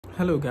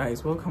Hello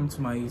guys, welcome to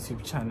my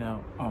YouTube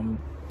channel.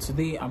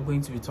 Today I'm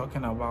going to be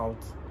talking about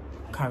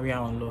carrier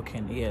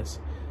unlocking. Yes,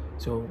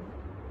 so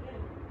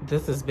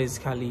this is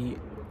basically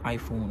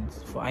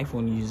iPhones for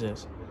iPhone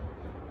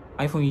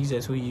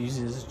users who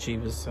uses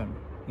gevey.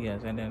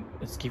 Yes, and then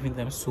it's giving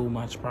them so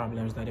much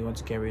problems that they want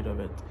to get rid of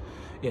it.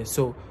 Yes,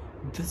 so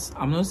this,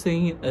 I'm not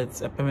saying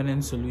it's a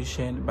permanent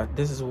solution, but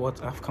this is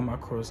what I've come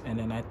across, and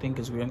then I think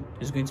it's going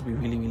to be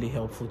really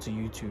helpful to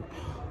you too.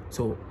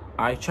 So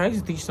I tried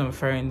to teach some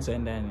friends,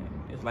 and then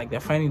it's like they're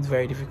finding it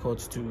very difficult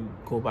to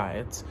go by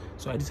it.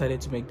 So I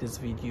decided to make this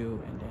video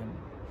and then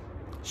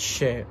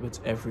share with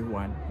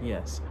everyone.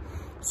 Yes,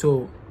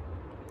 so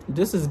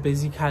this is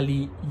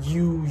basically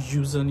you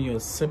using your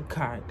SIM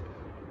card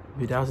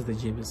without the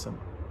gevey.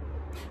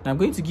 Now I'm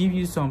going to give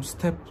you some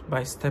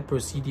step-by-step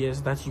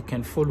procedures that you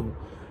can follow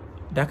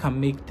that can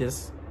make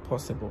this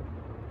possible.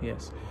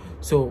 Yes,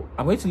 so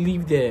I'm going to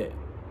leave the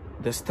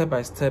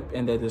step-by-step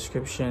in the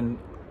description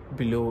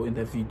below in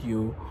the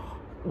video,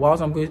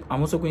 whilst I'm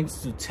also going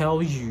to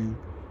tell you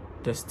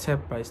the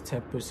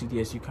step-by-step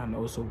procedures you can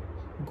also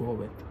go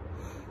with.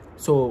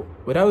 So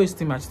without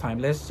wasting much time,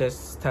 let's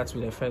just start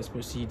with the first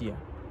procedure.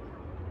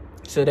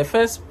 So the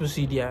first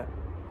procedure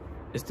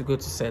is to go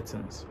to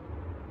settings.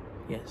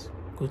 Yes,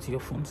 go to your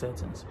phone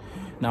settings.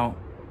 Now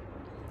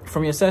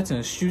from your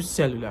settings, choose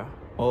cellular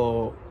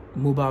or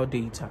mobile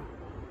data.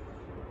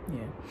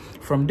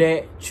 From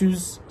there,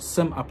 choose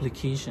some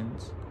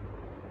applications.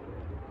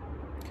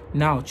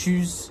 Now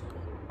choose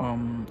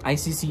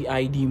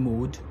ICCID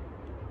mode,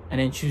 and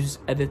then choose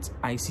edit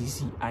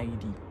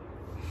ICCID.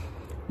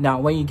 Now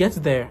when you get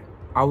there,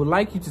 I would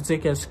like you to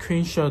take a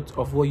screenshot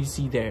of what you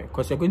see there,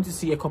 because you're going to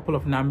see a couple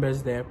of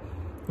numbers there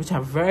which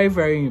are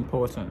very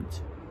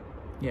important.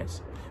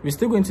 Yes, we're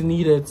still going to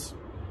need it,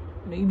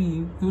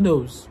 maybe, who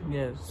knows.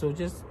 Yes, so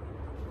just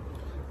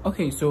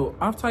okay. So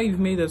after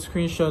you've made a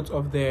screenshot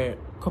of the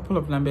couple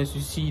of numbers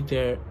you see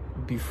there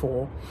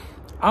before,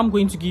 I'm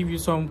going to give you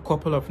some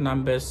couple of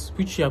numbers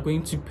which you are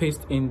going to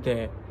paste in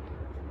there.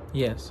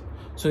 Yes,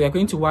 so you're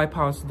going to wipe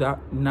out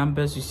that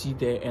numbers you see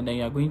there, and then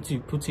you're going to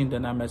put in the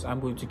numbers I'm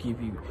going to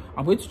give you.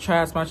 I'm going to try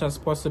as much as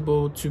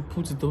possible to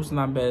put those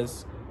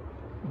numbers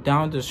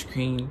down the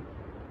screen,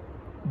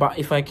 but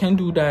if I can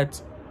do that,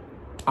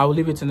 I'll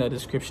leave it in the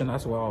description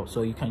as well,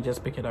 so you can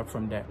just pick it up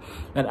from there.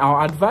 And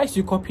I'll advise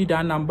you copy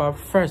that number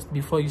first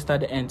before you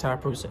start the entire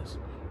process.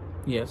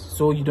 Yes,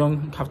 so you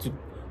don't have to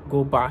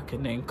go back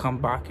and then come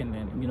back, and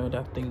then you know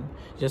that thing,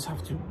 you just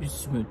have to be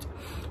smooth.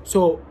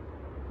 So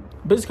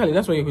basically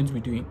that's what you're going to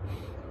be doing.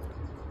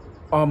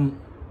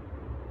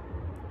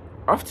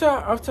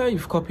 After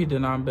you've copied the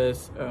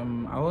numbers,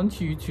 I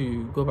want you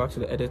to go back to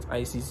the edit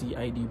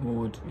ICCID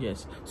mode.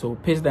 Yes, so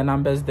paste the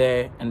numbers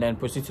there and then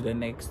proceed to the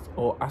next,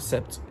 or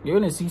accept. You're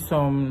going to see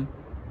some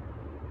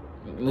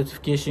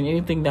notification.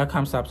 Anything that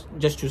comes up,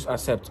 just choose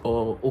accept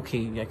or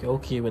okay, like you're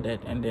okay with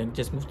it, and then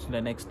just move to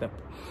the next step.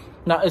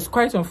 Now it's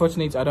quite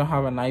unfortunate I don't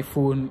have an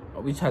iPhone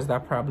which has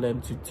that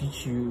problem to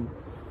teach you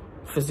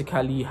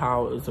physically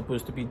how it's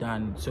supposed to be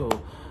done, so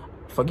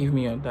forgive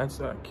me on that.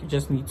 You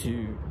just need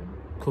to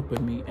cope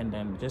with me and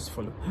then just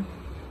follow.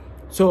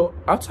 So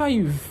after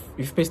you've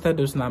pasted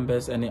those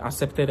numbers and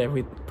accepted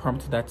every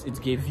prompt that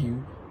it gave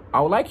you, I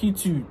would like you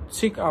to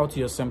take out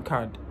your SIM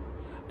card,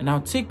 and now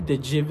take the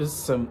gevey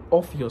SIM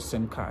off your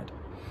SIM card.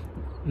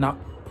 Now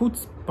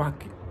put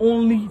back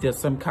only the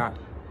SIM card.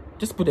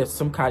 Just put the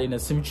SIM card in a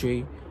SIM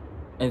tray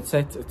and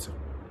set it.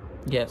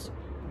 Yes,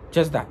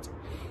 just that.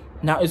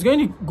 Now it's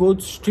going to go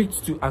straight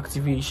to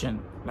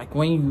activation. Like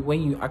when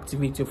you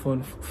activate your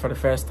phone for the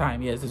first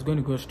time, yes, it's going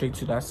to go straight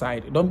to that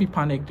side. Don't be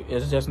panicked,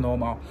 it's just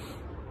normal.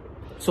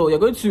 So you're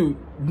going to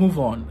move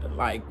on,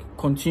 like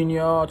continue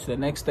to the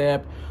next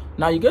step.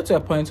 Now you get to a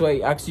point where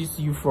it asks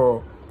you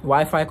for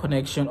Wi-Fi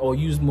connection or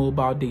use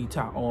mobile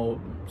data or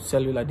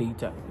cellular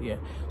data. Yeah,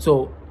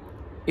 so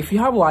if you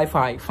have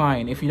Wi-Fi,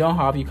 fine. If you don't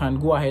have, you can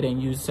go ahead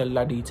and use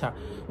cellular data.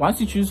 Once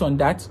you choose on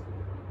that,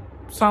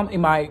 it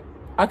might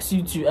ask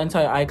you to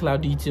enter your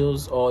iCloud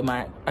details, or it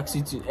might ask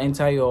you to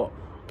enter your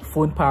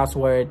phone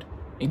password.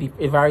 It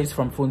varies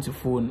from phone to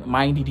phone.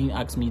 Mine didn't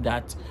ask me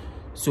that.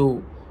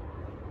 So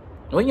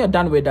when you're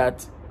done with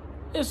that,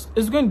 it's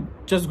going to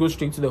just go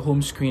straight to the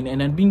home screen, and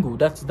then bingo,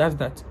 that's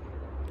that.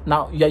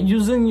 Now you're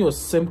using your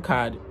SIM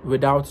card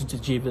without the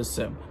gevey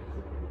SIM.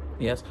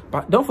 Yes,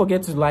 but don't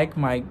forget to like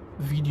my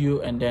video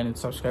and then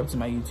subscribe to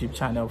my YouTube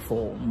channel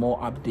for more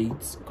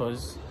updates,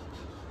 because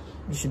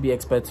you should be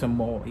expecting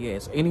more.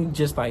 Yes, any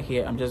just like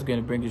here, I'm just going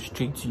to bring it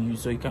straight to you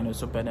so you can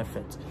also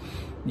benefit.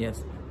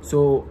 Yes,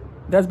 so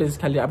that's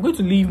basically, I'm going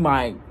to leave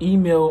my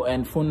email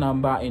and phone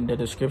number in the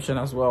description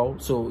as well,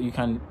 so you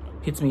can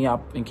hit me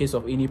up in case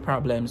of any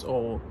problems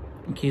or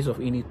in case of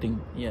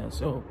anything. Yeah,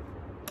 so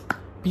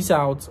peace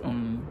out,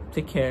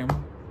 take care,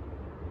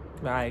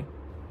 bye.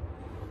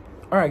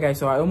 All right guys,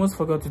 so I almost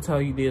forgot to tell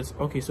you this.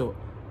 Okay, so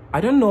I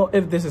don't know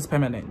if this is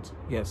permanent.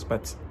 Yes,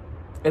 but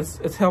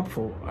it's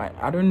helpful.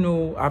 I don't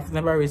know, I've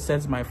never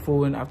reset my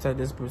phone after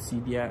this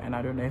procedure, and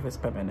I don't know if it's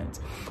permanent,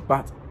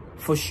 but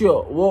for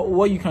sure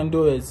what you can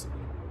do is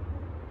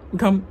you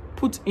can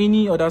put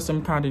any other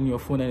SIM card in your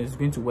phone and it's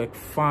going to work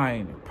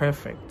fine,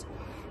 perfect.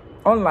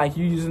 Unlike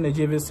you using a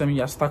gevey SIM,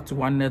 you're stuck to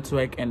one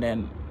network, and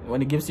then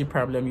when it gives you a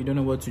problem, you don't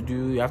know what to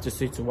do, you have to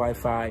switch to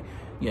Wi-Fi.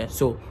 Yeah,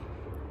 so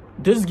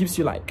this gives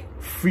you like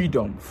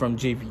freedom from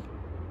gevey.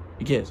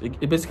 Yes,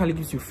 it basically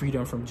gives you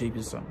freedom from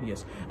gevey SIM.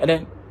 Yes, and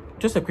then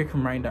just a quick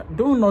reminder,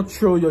 do not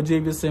throw your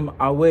gevey SIM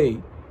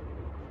away,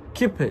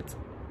 keep it.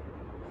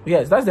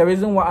 Yes, that's the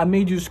reason why I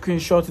made you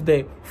screenshot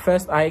the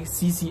first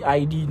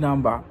ICCID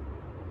number.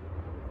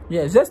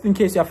 Yes, just in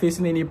case you're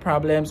facing any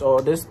problems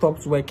or this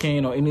stops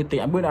working or anything,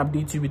 I'm going to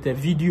update you with a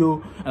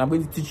video, and I'm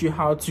going to teach you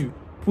how to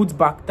put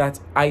back that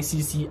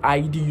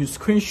ICCID you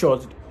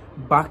screenshot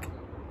back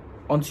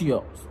onto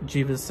your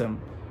gevey SIM.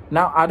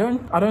 Now, I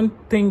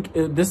don't think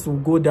this will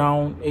go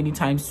down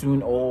anytime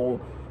soon,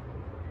 or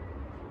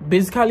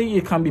basically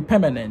it can be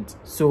permanent.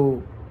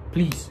 So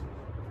please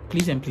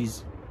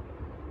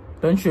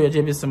don't throw your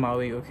gevey SIM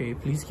away, okay?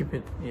 Please keep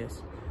it.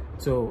 Yes,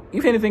 so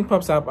if anything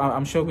pops up,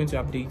 I'm sure going to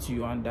update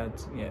you on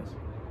that. Yes,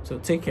 so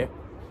take care.